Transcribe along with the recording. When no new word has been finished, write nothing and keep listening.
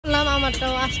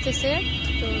আমারটাও আসতেছে,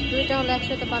 তো দুইটা হলে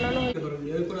একসাথে বানানো হয়।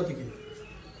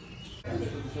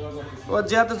 ও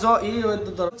যেহেতু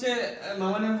হচ্ছে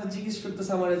মামানে জিজ্ঞেস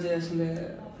করতেছে আমার যে আসলে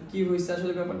কি হয়েছে।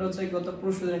 আসলে ব্যাপারটা হচ্ছে গত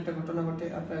পরশু দিন একটা ঘটনা ঘটে,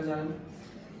 আপনারা জানেন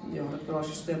যে হঠাৎ করে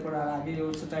অসুস্থ হয়ে পড়ে। আর আগে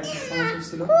হচ্ছে টাইফয়েড সমস্যা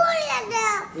ছিল,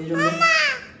 এই জন্য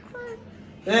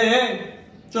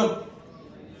চুপ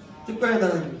চুপ করে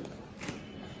দাঁড়াবি,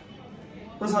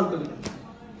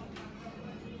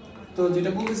 তো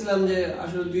যেটা বলতেছিলাম যে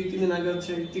আসলে 2-3 দিন আগে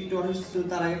হচ্ছে একটু অসুস্থ ছিল,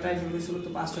 তার আগে টাইফয়েড হয়েছিল, তো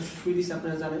 5টা শুই দিয়েছে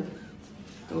আপনারা জানেন।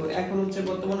 তো এখন হচ্ছে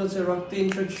বর্তমানে হচ্ছে রক্তে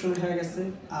ইনফেকশন হয়ে গেছে,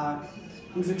 আর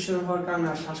ইনফেকশন হওয়ার কারণে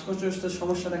শ্বাসকষ্টের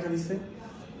সমস্যা দেখা দিচ্ছে,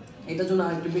 এটার জন্য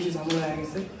আরেকটু বেশি ঝামেলা হয়ে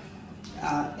গেছে।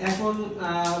 এখন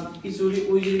কিছু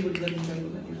ওই যে রিপোর্ট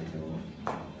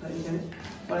এখানে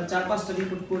 4-5টা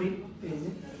রিপোর্ট করি, এই যে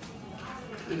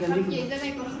এখানে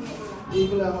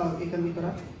এইগুলো এখানে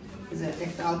করা, এই যে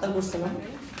একটা আলতা করছিলাম,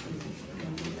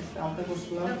 আলতা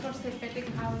করছিলাম,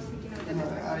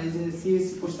 আর এই যে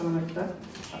সিএসসি করছিলাম একটা,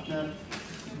 আপনার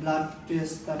ব্লাড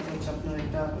টেস্ট, তারপর হচ্ছে আপনার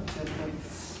একটা হচ্ছে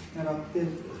আপনার রক্তের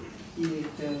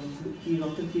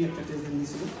কি একটা টেস্ট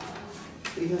দিয়েছিল,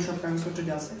 এখানে সব কাগজপত্র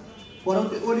আছে। পরে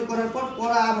ওটি করার পর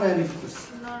পরে আবার রিপোর্ট করছি,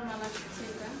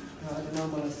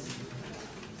 নর্মাল আছে,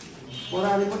 পরে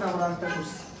রিপোর্ট আবার একটা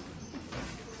করছি,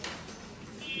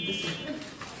 ঠিক আছে,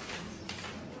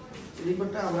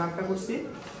 রিপোর্টটা আবার একটা করছি,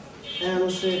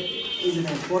 হচ্ছে এই যে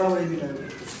পরে আবার এই দুইটা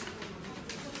রিপোর্ট করছি,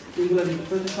 এইগুলো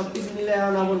রিপোর্ট সবকিছু মিলে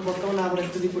এখন আবার বর্তমানে আবার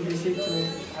একটা রিপোর্ট দিয়েছি,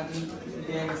 আগে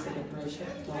দেওয়া গেছে ডক্টর এসে,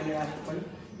 তাহলে আসতে পারে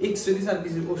এক্সরে দিচ্ছে আর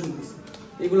কিছু ওষুধ দিচ্ছে,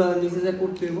 এগুলো নিজে যা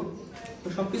করতে হইব। তো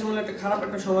সবকিছু মিলে একটা খারাপ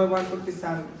একটা সময় বার করতেছে,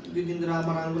 আর 2 দিন ধরে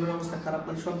আমার আঙ্গুলের অবস্থা খারাপ,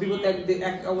 মানে সব বিপদ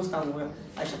এক অবস্থা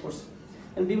আশা করছে।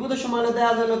 বিপদের সময়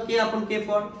দেওয়া গেল কে আপন কে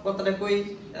পর, কথাটা কই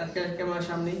ক্যামেরার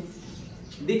সামনে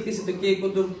দেখতেছি, তো কে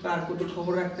কতদূর কার কত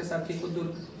খবর রাখতেছে আর কে কতদূর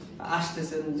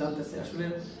আসতেছে জানতেছে। আসলে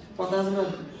কথা আছে না,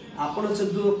 আপন হচ্ছে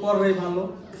পররাই ভালো,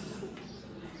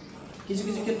 কিছু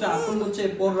কিছু ক্ষেত্রে আপন হচ্ছে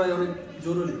পররাই অনেক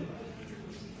জরুরি।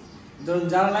 ধরুন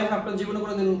যারা লাইফ আপনার জীবনে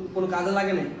কোনোদিন কোনো কাজে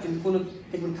লাগে না, কিন্তু কোনো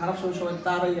দেখবেন খারাপ সময় সবাই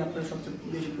তারাই আপনার সবচেয়ে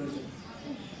বেশি প্রয়োজন।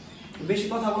 বেশি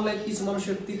কথা বললে কিছু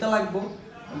মানুষের তিতা লাগবো,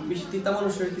 বেশি তিতা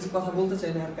মানুষের কিছু কথা বলতে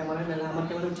চাই না আর ক্যামেরায়, নাহলে আমার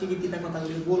ক্যামেরায় ঠিকই তিতা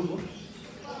কথাগুলো বলবো।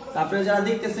 আপনারা যারা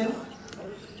দেখতেছেন,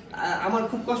 আমার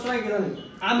খুব কষ্ট লাগে কেন,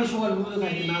 আমি সবার বিপদে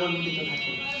থাকি না, আমার বিপদে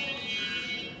থাকি,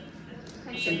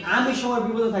 আমি সবার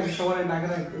বিপদে থাকি, সবার ডাকা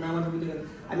রাখি না, আমার বিপদে থাকি।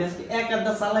 আমি আজকে এক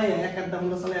আড্ডা চালাই, এক আড্ডা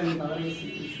হোন্ডা চালাই, আমি বাজারে গেছি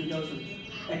সুইটা ওষুধ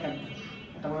এক আড্ডা,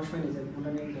 একটা মানুষ হয় নিয়ে যাবে হোন্ডা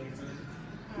নিয়ে যাবে,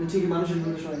 ঠিকই মানুষের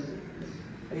মধ্যে সবাই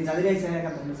এই যাদের আইসে এক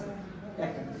আড্ডা হোন্ডা চালাই,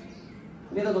 এক আড্ডা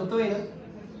এটা ধরতেই না,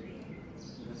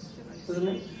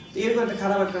 বুঝলেন? এরকম একটা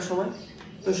খারাপ একটা সময়।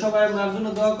 তো সবাই আমার জন্য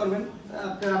দোয়া করবেন,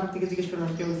 আপনারা আমার থেকে জিজ্ঞেস করবেন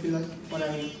কেমন ফিল হয়, পরে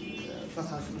আমি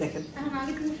কথা দেখেন।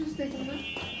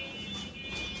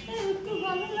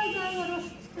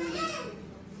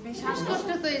 শ্বাসকষ্ট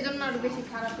তো এই জন্য আরো বেশি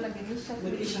খারাপ লাগে,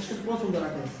 শ্বাসকষ্ট পছন্দ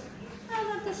রাখে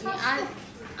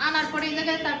আনার পরে এই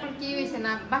জায়গায় তারপর কি হয়েছে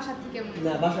না বাসা থেকে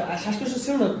না, বাসা আর শ্বাসকষ্ট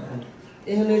ছিল না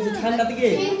এখানে, যে ঠান্ডা থেকে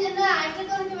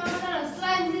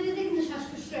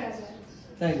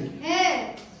তাই হ্যাঁ,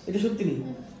 এটা সত্যি নেই,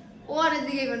 ওর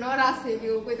দিকে ওর আছে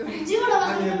কেউ কইতে পারে জীবন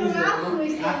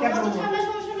ঠান্ডা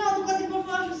সমস্যা না, তো কতদিন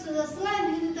পর অসুস্থ স্লাইন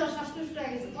দিতে তো শ্বাসকষ্ট হয়ে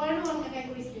গেছে, পরে না অনেক কাজ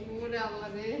কইছে, ওরে আল্লাহ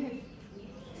রে।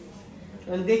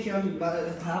 আমি দেখি আমি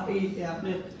আপনি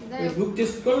বুক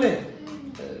টেস্ট করলে,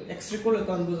 এক্সরে করলে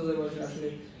তখন বোঝা যাবে আসলে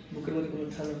বুকের মধ্যে কোনো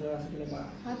ঠান্ডা আছে কিনা, বা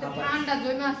ঠান্ডা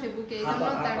জমে আছে বুকে, এই জন্য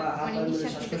তার মানে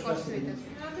নিঃশ্বাস নিতে কষ্ট হইতাছে।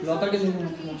 লতার কিন্তু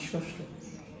শ্বাসকষ্ট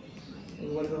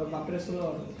বলে বাপের ছিল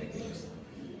থেকে গেছে।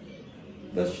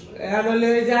 তো এমএলএ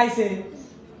যে আইছে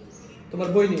তোমার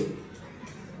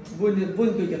বোন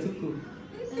তুই গেছ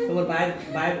তোমার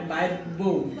বাইর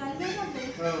বউ,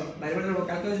 বাইরে বাইরে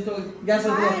কালকে তো গেছে,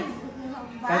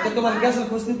 কালকে তোমার গেছে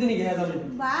খোঁজ নিতে নি গেছে,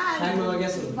 মামা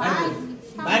গেছে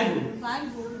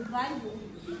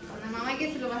মামা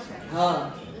গেছিল বাসায়, হ্যাঁ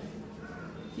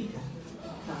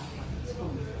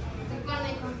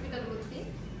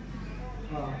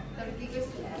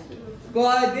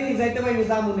কয়দিন যাইতে পারিনি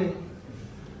জামুনে,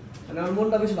 আমার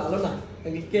মনটা বেশ ভালো না,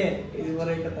 কে এই যে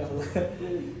বলে কথা হলো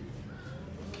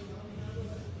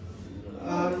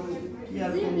আর কি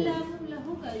আর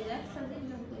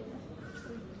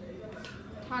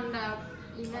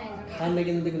ঠান্ডা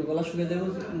কিন্তু দেখুন গলা শুকিয়ে যাবে,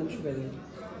 মুখ শুকিয়ে যাবে,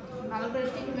 ভালো করে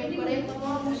ট্রিটমেন্ট করে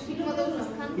ঠিকমতো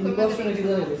খান। কিন্তু কষ্ট নাকি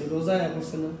জানেন, রোজা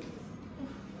করছে না,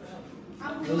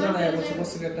 রোজা নাই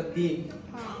বছর একটা দিন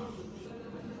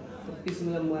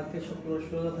পিছনে মাকে সবগুলো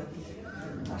সোজা থাকে,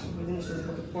 আসলে জিনিসটা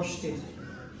কত কষ্টের,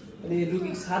 মানে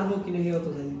রুগী ছাড়বো কিনে হে হতো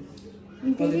জানি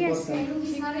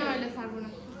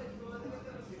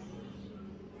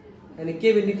মানে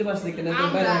কেবিন নিতে পারছে কেন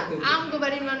বাইরে রাখতে আমগো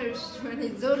বাড়ির মানুষ মানে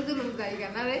জোর জুলুম জায়গা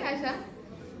না রে আয়শা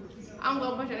আমগো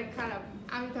অভ্যাস অনেক খারাপ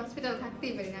আমি তো হসপিটাল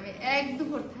থাকতেই পারি না আমি এক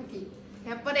দুপুর থাকি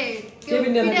তারপরে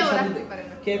কেবিন নিয়ে রাখতে পারে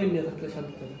না কেবিন নিয়ে থাকলে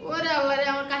শান্তি পাবে ওরে আল্লাহ রে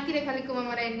আমার কাকিরে খালি কম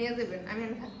আমার নিয়ে যাবেন আমি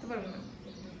থাকতে পারবো না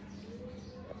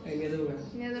এই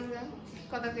নিয়ে যাবো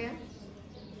কথা কইয়া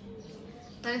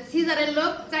মানে সিজারের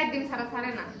লোক 4 দিন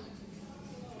ছাড়া না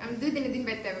আমি 2 দিন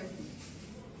বাইতে হবে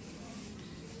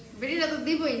বেরিয়া তো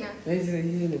দিবই না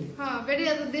হ্যাঁ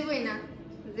বেরিয়া তো দিবই না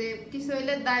যে কিছু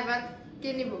হইলে দায়ভার কে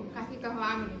নিব কাকি কাহ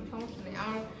আমি সমস্যা নেই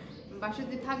আমার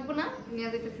বাসাতে থাকবো না নিয়ে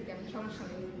যেতেছি কেন সমস্যা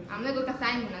নেই আমাদের কাছে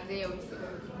আইন না যে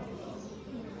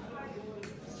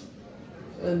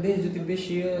দেহ যদি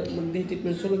বেশি দেহ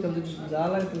ট্রিটমেন্ট শুরু করে যদি যা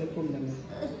লাগে তাহলে ফোন দেন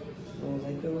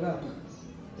যাইতে ওরা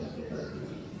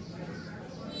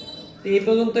এই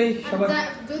পর্যন্তই সবার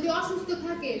যদি অসুস্থ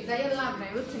থাকে যাই লাভ নাই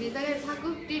বুঝছেন এই জায়গায়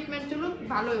থাকুক ট্রিটমেন্ট চলুক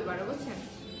ভালোই পারে বুঝছেন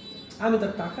আমি তো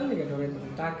টাকার লেগে ঢোকাই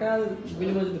টাকার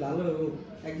বিনিময়ে যদি ভালো হবে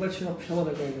একবার সব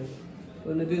সমাধান করে দেবো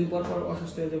অন্য 2 দিন পর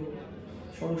অসুস্থ হয়ে যাবো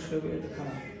সমস্যা হবে এটা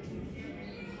খারাপ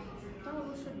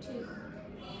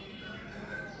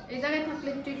এই জায়গায়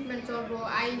থাকলে ট্রিটমেন্ট চলবো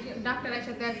ডাক্তার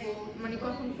এসে দেখবো মানে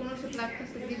কখন কোন ওষুধ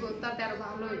লাগতেছে দিব তাতে আরো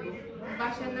ভালো হইব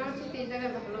বাসায় নেওয়ার সাথে এই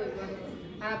জায়গায় ভালো হইব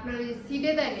আর আপনার ওই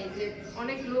সিডে দেয় নেই যে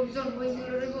অনেক লোকজন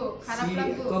হইগুলো রইব খারাপ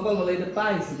লাগবে কপাল বলে এটা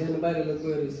পাইছি যেন বাইরে লোক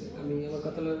বয়ে রয়েছে আমি আমার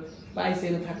কথা হলো পাইছি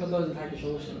এনে থাকলে তো থাকে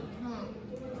সমস্যা নেই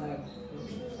হ্যাঁ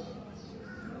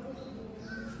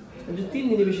যদি 3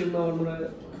 দিনের বেশি আমার মনে হয়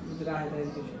যদি রায় দেয়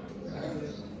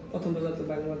প্রথম বেলা তো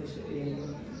বাংলাদেশে এই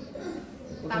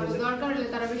তারপর দরকার হলে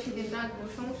তারা বেশি দিন রাখবো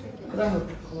সমস্যা কি রাখো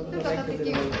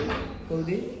কোন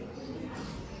দিন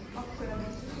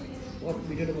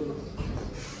ভিডিওটা বলবো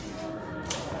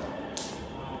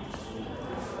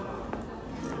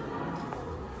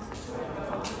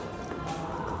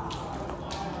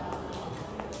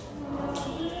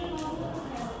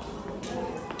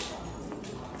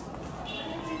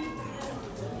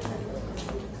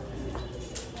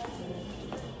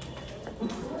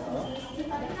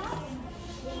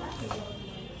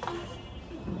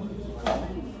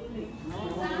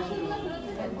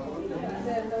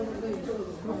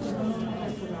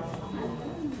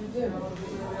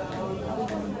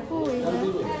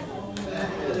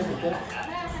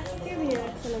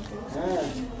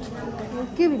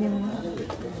কে বিনে মানে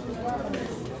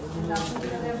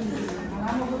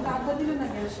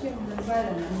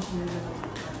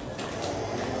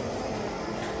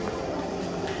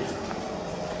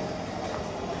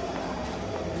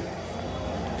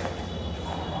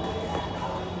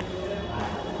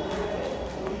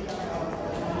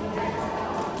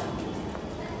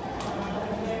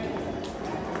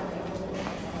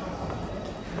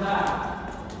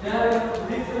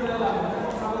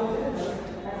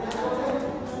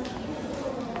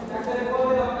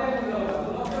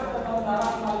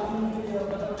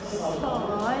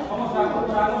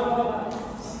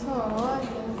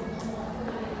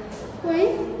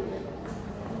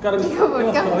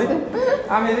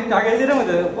আমি এদিক টাকা দিতে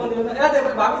মধ্যে ফোন দিবেন এত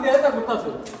ভাবি দিয়ে এটা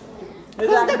করতেছো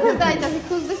খুঁজতে আইতাছি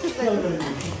খুঁজতে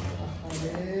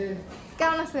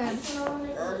কেমন আছেন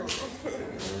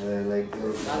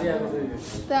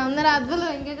তো আপনার রাত ভালো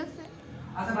এঙ্গেজ আছে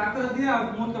আচ্ছা ডাক্তার দিয়া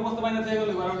মুখে বসতে পাই না যাই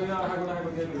বলে বারো টাকা হাগো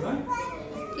দিয়ে দিল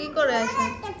কি করে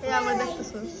আসেন এই আবার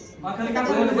দেখতেছস মাথায় কাজ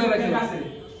করে বই রাখি আছে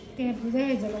তে বুঝে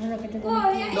গেল না কেটে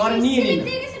লরে নিয়ে নি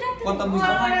কথা বুঝছ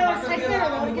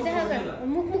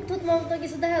মুখ থুত মত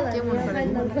কিছু দেখা যায়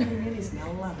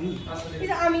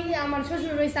আমি আমার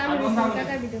শ্বশুর রইছে আমি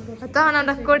কাকা ভিডিও করছি তখন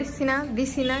আমরা করিছি না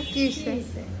দিছি না কি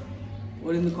হইছে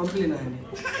ওর কিন্তু কমপ্লেইন হয়নি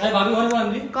এই ভাবি ঘরে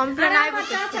বলবি কমপ্লেন আইব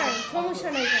চাচা সমস্যা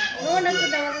নাই নো না তো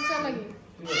দেওয়া চা লাগে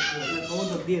খবর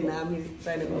তো দিয়ে না আমি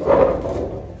তাই না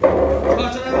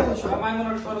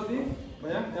মাইমনের সরতি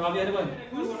ভাইয়া এই ভাবি আরে বল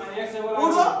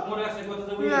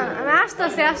আমি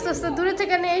আস্তে আস্তে দূরে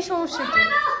থেকে নেই এই সমস্যা কি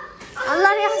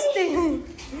আল্লাহ রে আসতে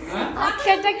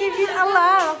আজকেটা কি আল্লাহ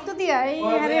রক্ত দিয়া এই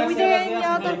আরে ওইটা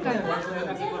নেওয়া দরকার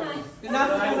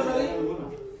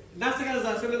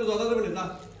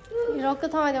রক্ত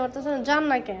থামাইতে পারতেছ না জান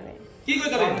না কেন কি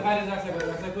কইতে রে বাইরে যাচ্ছে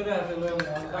করে আছে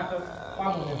ডাক্তার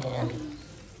পাবো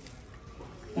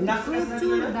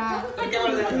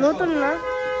নতুন না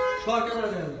সর ক্যামেরা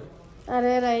দেন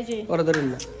আরে রাই জি পরে ধরেন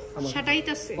না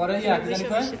সেটাইতাছে পরে ইয়া কি জানি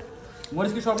কয়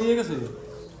মরিস কি সব ইয়ে গেছে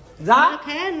যা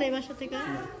খায় নাই বাসা থেকে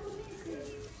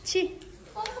ছি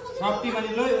সবটি মানে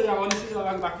লই অনিশ্চিত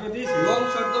বাকি দিয়েছি লং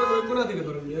শট ধরে ওই কোণা থেকে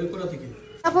ধরেন ওই কোণা থেকে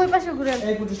আপু ওই পাশে ঘুরে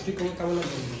এই পুরুষটি কেমন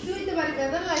লাগবে দুইতে পারি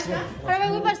দাদা লাইটা আরে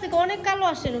ওই পাশ থেকে অনেক কালো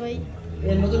আসে রে ভাই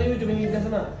এই নতুন ইউটিউবে নিয়ে গেছে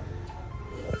না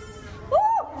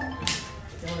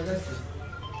কেমন লাগছে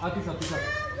আতি সাথে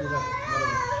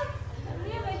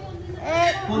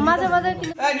মাঝে মাঝে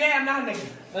কিন্তু এই নে আমরা হান নাকি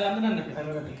এই আমরা না নাকি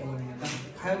আমরা ঠিক কেমন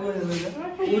খাই বলে হইলো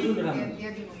ওই শুনতে না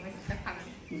দিয়ে দিব একটা খানা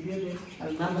দিয়ে দে আর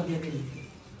নাম্বার দিয়ে দিন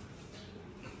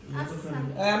আচ্ছা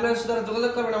আমরা সাথে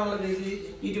যোগাযোগ করবেন আমার লাগে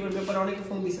ইউটিউবের ব্যাপারে অনেকে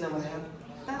ফোন দিছেন আমার হ্যাঁ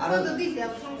আর তারপর তো দিছি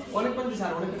আপনি অনেক ফোন দিছে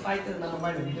আর অনেকে পাইতে না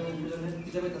পাইবে ভিডিও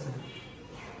ভিডিও পেতেছে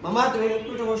মামা তুমি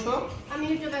একটু বসো আমি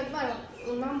ইউটিউবে একবার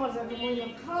নাম্বার জানতে বললাম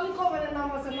খালি কবে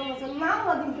নাম্বার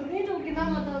নাম্বার দিন তো ইউটিউব কি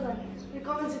নাম্বার দাও যায়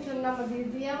কমেন্ট সেকশন নাম্বার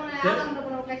দিয়ে আমার আনন্দ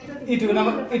কোনো একটা ইউটিউবে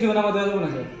নাম্বার দেওয়া যাবে না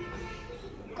স্যার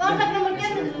কন্টাক্ট নাম্বার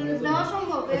কেন দেওয়া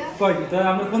সম্ভব কই তাই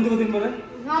আমরা ফোন দিব দিন পরে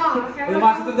হ্যাঁ ওই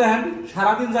মাসুদ দেখেন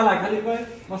সারাদিন জ্বালা খালি কয়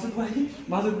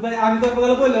মাসুদ ভাই আমি তো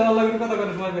বলে বললে আল্লাহ করে কথা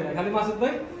করে সময় পাই না খালি মাসুদ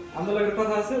ভাই আমাদের লাগের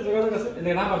কথা আছে যোগাযোগ আছে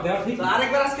এই নাম্বার দেওয়া ঠিক তো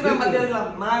আরেকবার আজকে নাম্বার দিয়ে দিলাম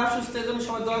মা অসুস্থের জন্য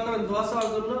সবাই দোয়া করবেন দোয়া চাওয়ার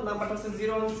জন্য নাম্বারটা হচ্ছে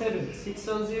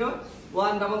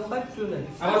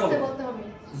 01761055529 আবার বলো বলতে হবে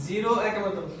 0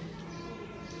 একেবারে তো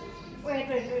ওয়েট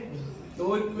তো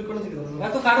ওই কোন থেকে দাও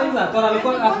এত কারণ না তোর আলো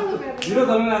জিরো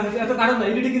ধরনের আছে এত কারণ না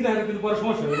এডিটিং কিন্তু একটা কিন্তু বড়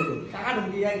সমস্যা হবে তো টাকা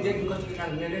ঢুকি এক যে কি কষ্ট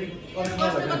কাজ নেই কষ্ট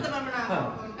করতে পারবে না হ্যাঁ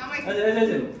কামাই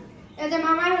এই যে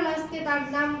মামা হলো আজকে তার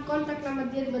নাম কন্টাক্ট নাম্বার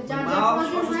দিয়ে দিব যা মা যা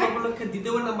অসুস্থ প্রয়োজন হয় উপলক্ষে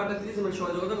দ্বিতীয় নাম্বারটা দিয়েছে মানে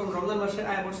সবাই যোগাযোগ করুন রমজান মাসে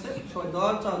আয় পড়ছে সবাই দোয়া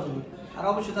চাওয়ার জন্য আর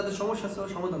অবশ্যই তাদের সমস্যা আছে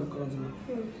সমাধান করার জন্য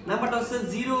নাম্বারটা হচ্ছে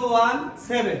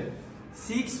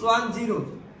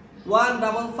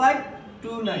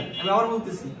 01761055529 আমি আবার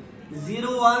বলতেছি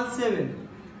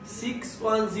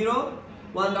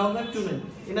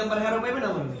 01761055529 এই নাম্বার হ্যারো পাইবেন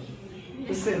আমার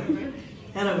বুঝছেন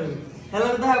হ্যারো পাইবেন হ্যালো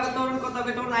দেখা করতে পারবেন কথা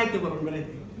বলতে পারবেন আইতে পারবেন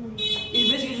বেড়াইতে এই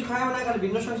বেশি কিছু খায় না খালি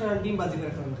ভিন্ন সংসার ডিম বাজি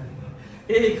করে খাবেন খালি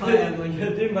এই খায় আর মানে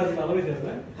ডিম বাজি ভালো হইছে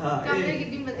না হ্যাঁ কামড়ে কি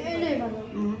ডিম বাজে এই ভালো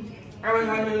আমার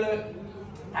খায় হলো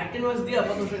 18 মাস দিয়া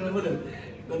 15 টাকা হলো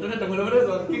কতটা মনে মনে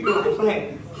কি করে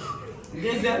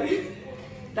যে যাবি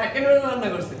টাকা নিয়ে রান্না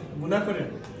করছে মুনা করে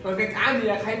তোকে আমি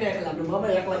খাই না খেলাম বাবা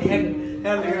একলা খেয়ে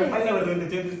হ্যাঁ পাল্লা বলে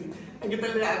দিতে আগে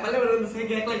তাহলে পাল্লা বলে দিতে সে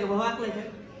একলা কে বাবা একলা কে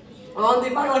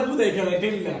আমাদের পাগলা বুঝাই খেলা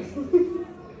ঠিক না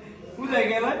বুঝাই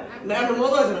গেল না আর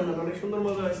মজা আছে না অনেক সুন্দর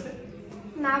মজা আছে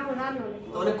না বলা না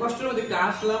তো অনেক কষ্টের মধ্যে একটু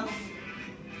আসলাম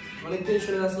অনেক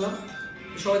টেনশনে আসলাম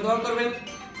সবাই দোয়া করবেন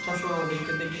সবসময়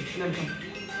আমাদেরকে দেখে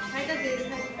খাইটা দিয়ে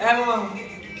মামা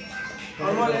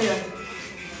আমার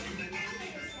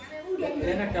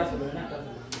এনা কাজ হবে না কাজ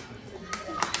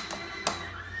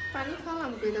পানি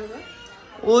খাওয়াম কই দাও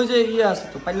ওই যে ইয়ে আছে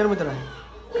তো পাইলার মধ্যে রাখে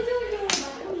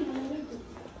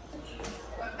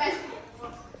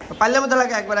পাইলার মধ্যে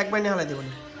লাগে একবার নিয়ে হালাই দেবেন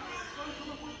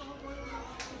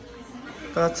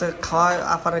তো হচ্ছে খাওয়া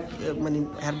আপার মানে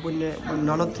হ্যার বললে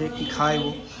ননদ থেকে কি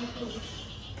খাওয়াইবো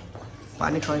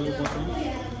পানি খাওয়াইবো প্রথম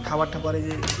খাবার টাবারে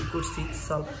যে কি করছি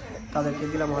সব তাদেরকে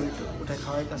দিলাম একটু উঠে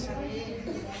খাওয়াই কাছে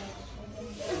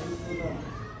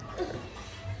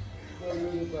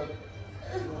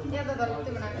ইয়া দাদা করতে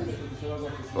না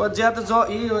ও যেতে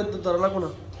ধরা লাগবো না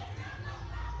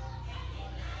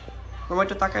আমার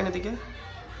একটু তাকাই না দিকে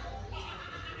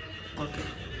ওকে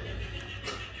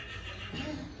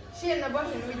সে না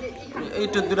বসে ওই যে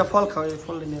এইটা দুটা ফল খাওয়াই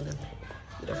ফল নিয়ে দেন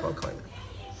দুটা ফল খাওয়াই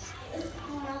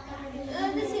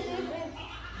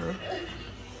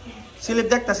স্লিপ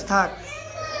দেখতেছি থাক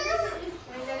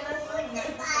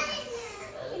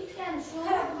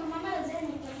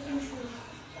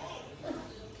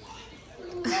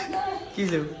কি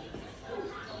যাও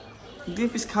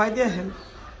 2 পিস খাওয়াই দিয়ে হেন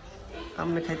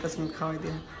আমনে খাইতেছেন খাওয়াই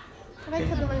দিয়ে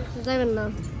যাবেন না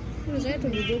যাই তো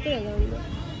ভিডিও করে যাবেন না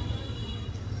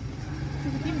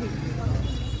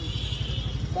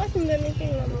পছন্দ নেই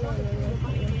কিনলাম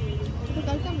তো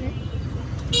কাল কামনে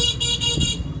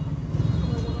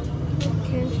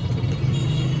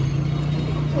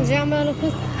যে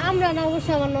আমরা না অবশ্য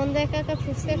আমার নন্দে একা একা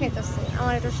ফুচকা খাইতেছে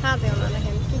আমার একটু স্বাদে না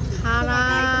দেখেন কি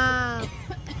খারাপ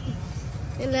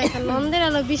এলে একটা নন্দের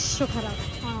আলো বিশ্ব খারাপ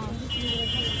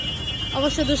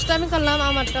অবশ্য দুষ্টামি করলাম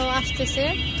আমারটাও আসতেছে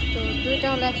তো দুইটা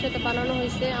হলো একসাথে বানানো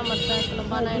হয়েছে আমারটা এখনো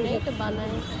বানায় নেই তো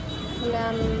বানাই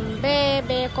বে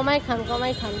বে কমাই খান